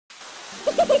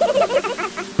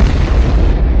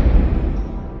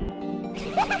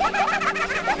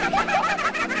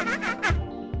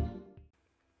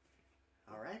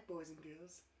Alright, boys and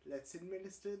girls, let's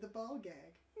administer the ball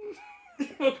gag.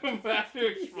 Welcome back to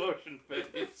Explosion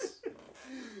Phase.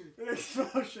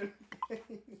 Explosion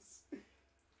Phase.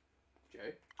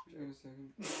 Jay? Hang on a second.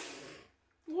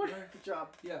 What? Good job.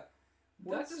 Yeah.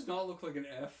 That does not look like an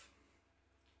F.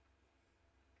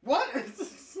 What?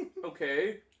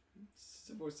 Okay. It's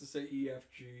supposed to say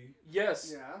EFG.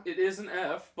 Yes, Yeah. it is an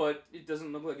F, but it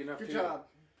doesn't look like an F. Good job.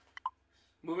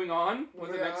 Moving on.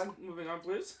 Moving on,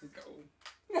 please. Go.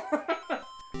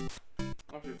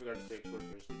 Actually, I forgot to say Explosion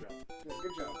Phase. Good job. Yeah,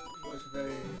 good job. What's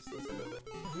face?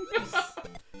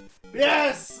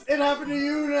 Yes! It happened to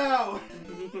you now!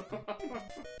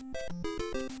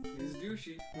 He's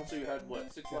douchey. So you had,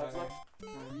 what, 6 lives left?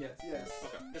 Yes. Yes.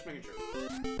 Okay, just making sure.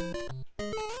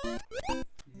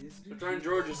 He's So try and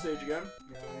George's stage again.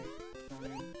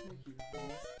 Thank you.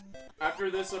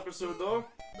 After this episode, though,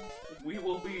 we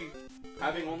will be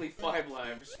having only 5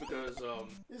 lives because,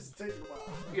 This is taking a while.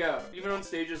 yeah, even on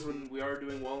stages when we are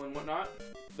doing well and whatnot,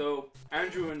 though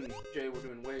Andrew and Jay were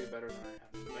doing way better than I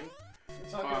have been doing. I'm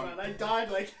talking about I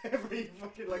died like every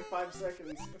fucking 5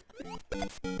 seconds.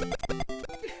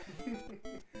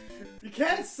 You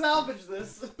can't salvage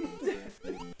this.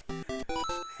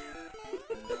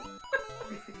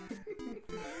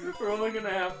 We're only gonna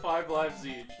have 5 lives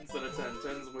each instead of 10.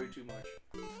 10 is way too much.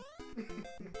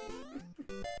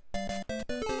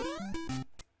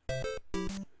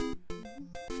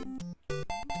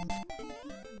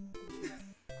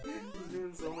 He's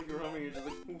doing so like you're humming, you're just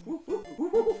like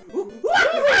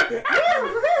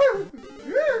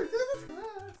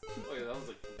oh yeah, that was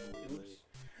like completely.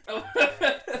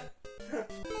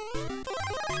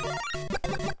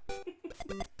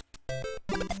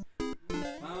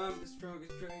 I'm the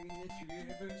strongest dragon that you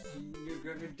ever seen. You're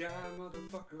gonna die,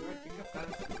 motherfucker. I think I'll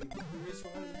pass you. You're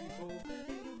swallowing people,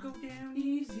 and you'll go down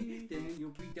easy. Then you'll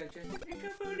be digested and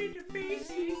converted into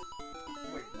feces.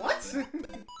 Wait, what?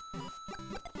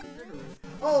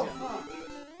 Oh, fuck.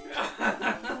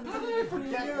 How did I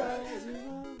forget that?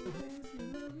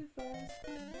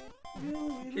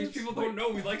 In case people don't know,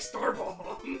 we like Starball.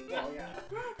 Well, yeah.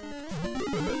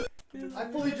 I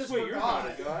fully just Wait, you're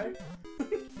not forgot. a guy.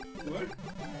 What?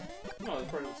 No,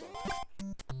 that's part of the song.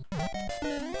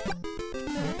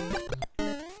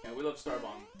 Yeah, we love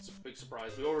Starbomb. It's a big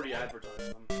surprise. We already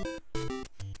advertised them.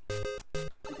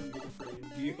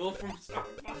 Deal from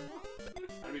Starball.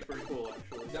 That'd be pretty cool,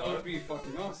 actually. That would be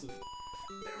fucking awesome.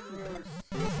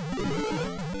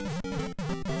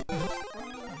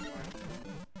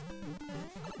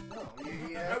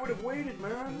 Yeah. I would have waited,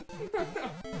 man.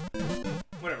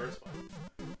 Whatever, it's fine.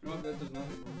 No, that does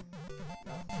nothing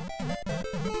wrong.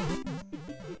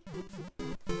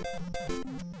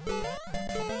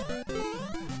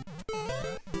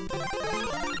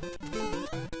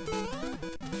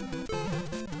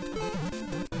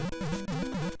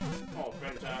 Oh,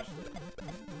 fantastic.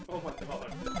 Oh my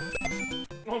god.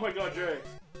 Oh my god, Jay.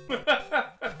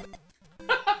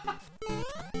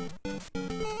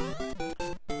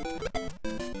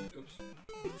 Oops.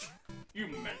 You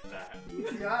meant that.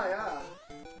 Yeah.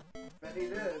 Bet he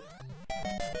did.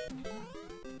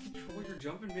 Control your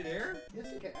jump in midair? Yes,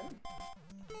 he can.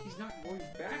 He's not going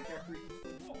back after he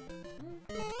hits the wall.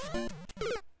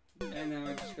 And now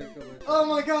I just got killed. Oh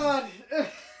my god!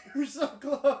 You're so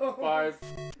close! 5.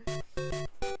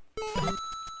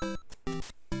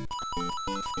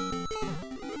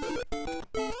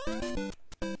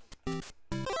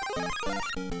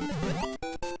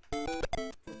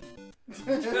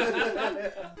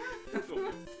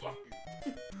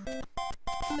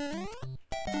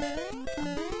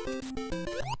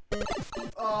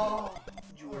 Oh.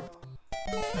 You're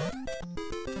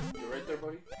right there,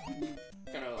 buddy.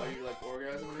 Kinda, are you like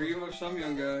orgasming? Cream of some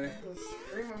young guy.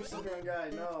 Scream of some young guy.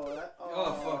 No. That,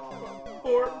 Oh, fuck.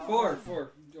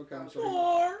 4. Okay, I'm sorry.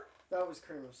 4. That was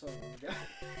cream of some young guy.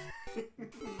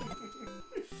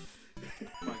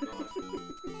 My god.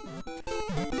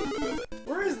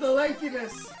 Where is the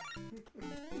lankiness?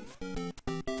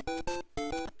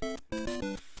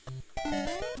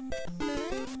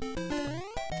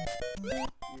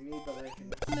 You need the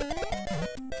lankiness.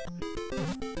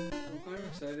 I'm kind of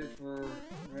excited for an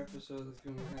episode that's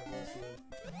going to have lots of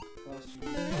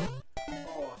costumes.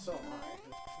 Oh, so am I.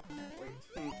 I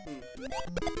can't wait.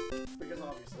 Because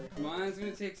obviously. Mine's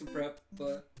going to take some prep,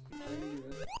 but I can do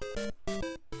it.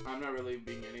 I'm not really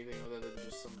being anything other than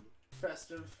just some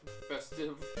Festive.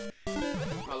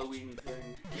 Halloween thing.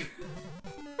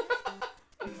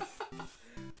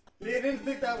 You didn't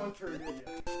think that one through, did you?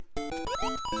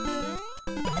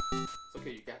 It's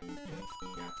okay, you got this, Jay. You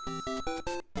got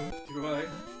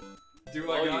this. Do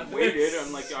Oh, I got you this? waited,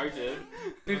 I'm like, I did.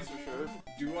 That's for sure.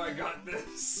 Do I got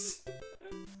this?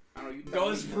 I don't know, you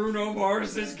Does Bruno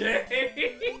Mars is gay?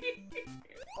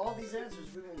 All these answers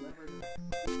we will never know.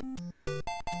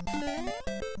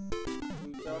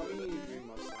 You tell me,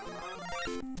 Dream-o-sama.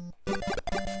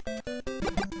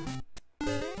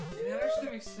 It actually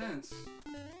makes sense.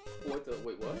 What the?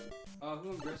 Wait, what? Who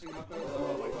I'm dressing up as?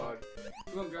 Oh my god.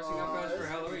 Who I'm dressing up as for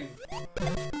Halloween?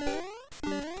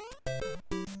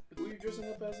 Who are you dressing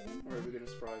up as again? Or are we gonna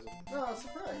surprise him? No,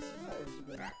 surprise.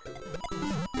 Ah, cool.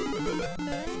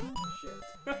 Shit.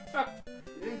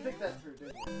 You didn't think that through,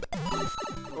 did you?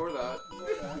 Or that. Or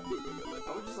that. I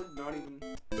would just like not even.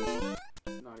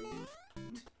 Just not even.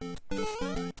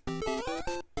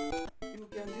 You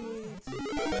can do it.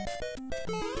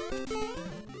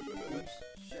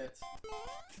 Shit.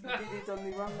 You did it on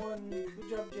the wrong one. Good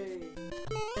job, Jay.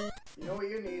 You know what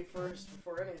you need first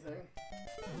before anything?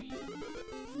 Weed.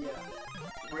 Yeah.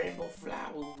 Rainbow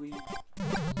flower weed.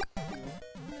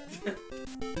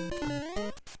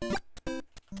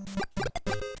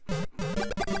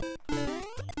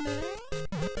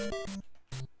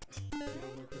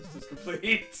 My quest is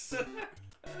complete.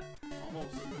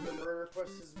 Almost. The murder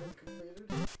quest has been completed.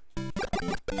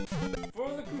 For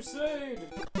the crusade!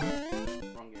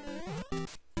 Wrong game.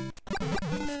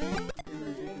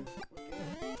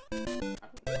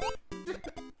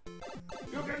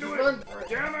 You can do Run it! for it.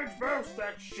 Damage boost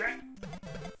that shit!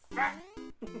 Fuck!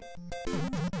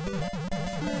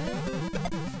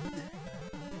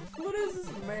 What is this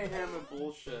mayhem and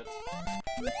bullshit?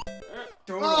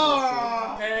 Total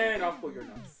Ah! And off go your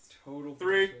nuts. bullshit. Total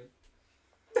 3. bullshit.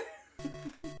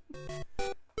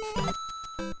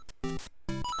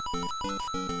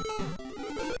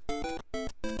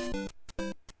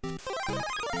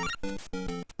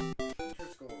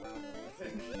 Just go around them, I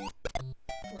think.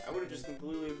 I would have just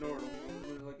completely ignored them. I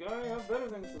would have been like, I have better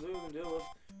things to do than deal with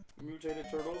mutated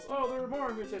turtles. Oh, there are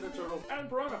more mutated turtles and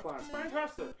piranha plants.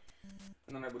 Fantastic!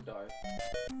 And then I would die.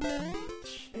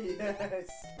 Yes,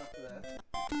 after that.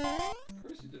 Of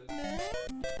course you did.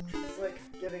 It's like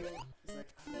getting. It's like,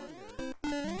 I wonder.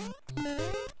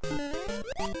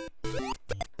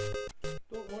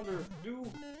 Don't wonder.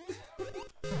 Do.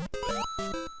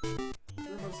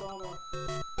 Dream-o-sama.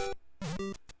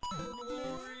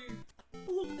 Glory.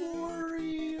 Full of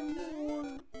glory and more.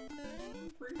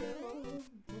 Bring it on.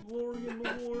 The glory and the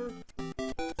war.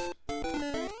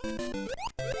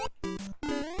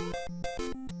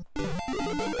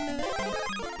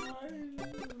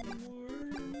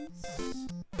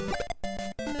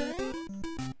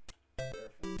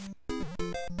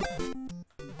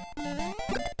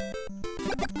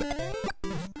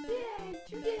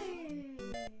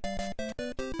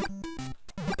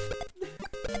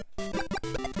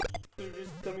 They're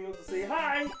just coming out to say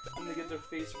hi, and they get their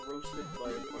face roasted by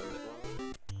a firefly.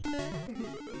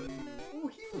 Ooh,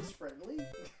 he looks friendly.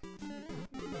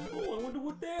 Oh, I wonder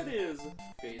what that is.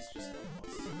 Face just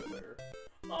almost similar.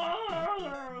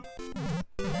 Ah!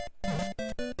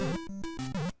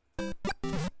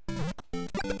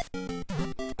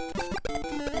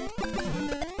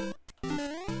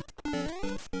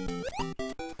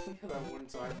 That one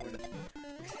time when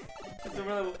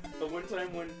remember the one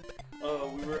time when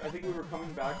I think we were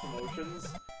coming back from Oceans,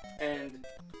 and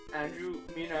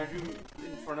me and Andrew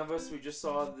in front of us, we just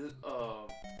saw the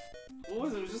what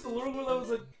was it? It was just a little girl that was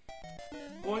like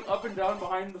going up and down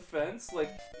behind the fence,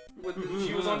 like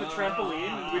she was on the trampoline,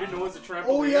 and we didn't know it was a trampoline.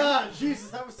 Oh yeah,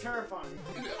 Jesus, that was terrifying.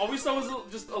 All we saw was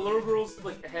just a little girl's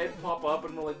like head pop up,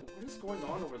 and we're like, "What is going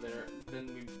on over there?" And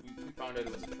then we found out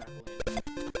it was a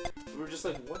trampoline. We were just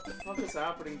like, "What the fuck is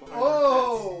happening behind the fence?"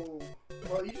 Oh,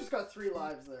 well, you just got 3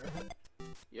 lives there.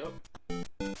 Yep.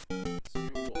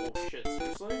 Oh shit!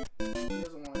 Seriously? He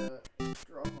doesn't want to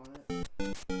drop on it.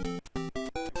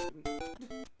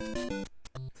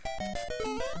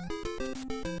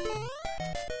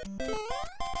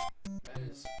 That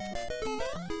is.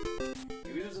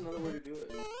 Maybe there's another way to do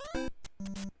it.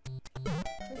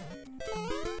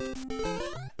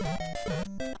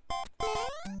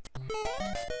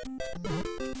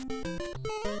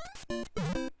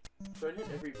 Try and hit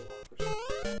every block or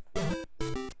something.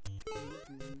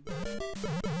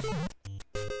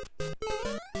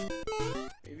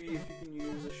 Maybe if you can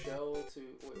use a shell to.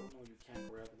 Wait, oh no, you can't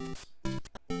grab this.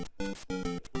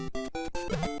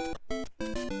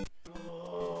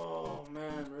 Oh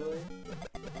man, really?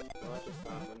 Well, that just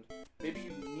happened. Maybe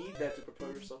you need that to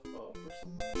propel yourself up or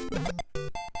something.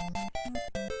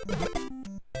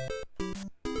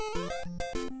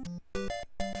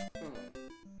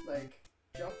 Like,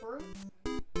 jump for it?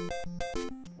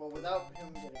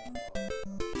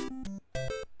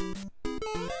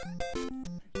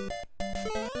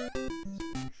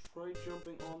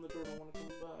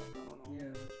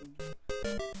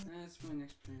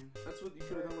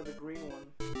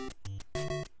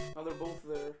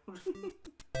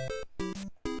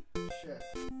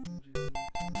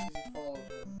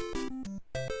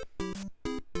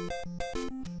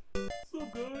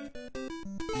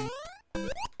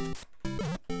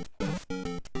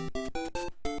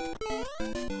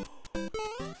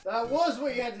 That was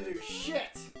what you had to do.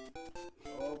 Shit.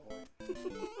 Oh boy.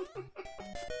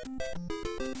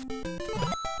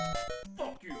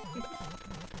 Fuck you.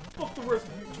 Fuck the rest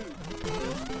of you too.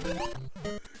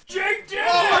 Jake did it!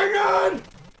 Oh my god!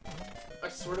 I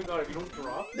swear to God, if you don't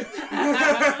drop.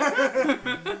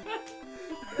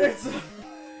 It's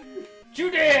You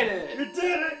did it! you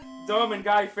did it! Dom and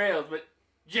Guy failed, but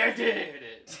Jake did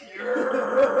it!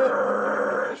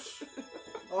 Yes!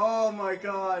 Oh my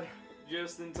god.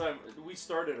 Just in time. We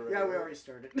started already. Yeah, we already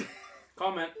started.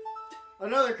 Comment.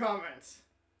 Another comment.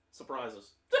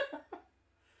 Surprises.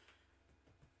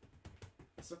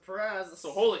 Surprise.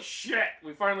 So holy shit,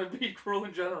 we finally beat Cruel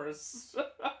and Generous.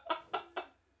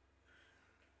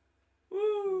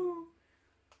 Woo!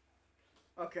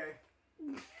 Okay.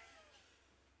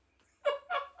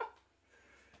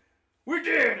 We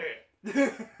did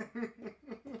it!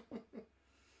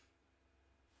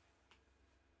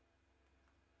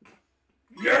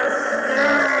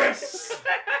 Yes!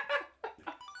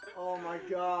 Oh my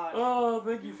god. Oh,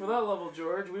 thank you for that level,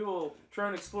 George. We will try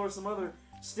and explore some other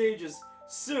stages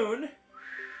soon.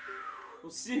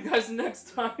 We'll see you guys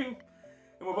next time. And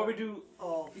we'll probably do...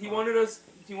 Oh. He wanted us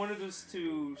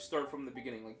to start from the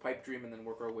beginning, like Pipe Dream, and then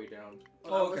work our way down. Oh,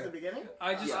 that was okay. the beginning?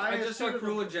 I just saw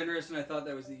Cruel and Generous and I thought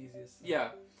that was the easiest.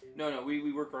 Yeah. No,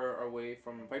 we work our way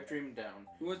from Pipe Dream down.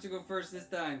 Who wants to go first this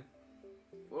time?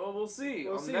 Well, we'll see.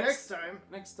 We'll see next time.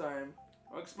 Next time.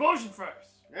 Explosion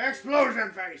first!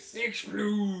 Explosion face!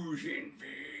 Explosion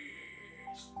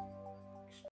face!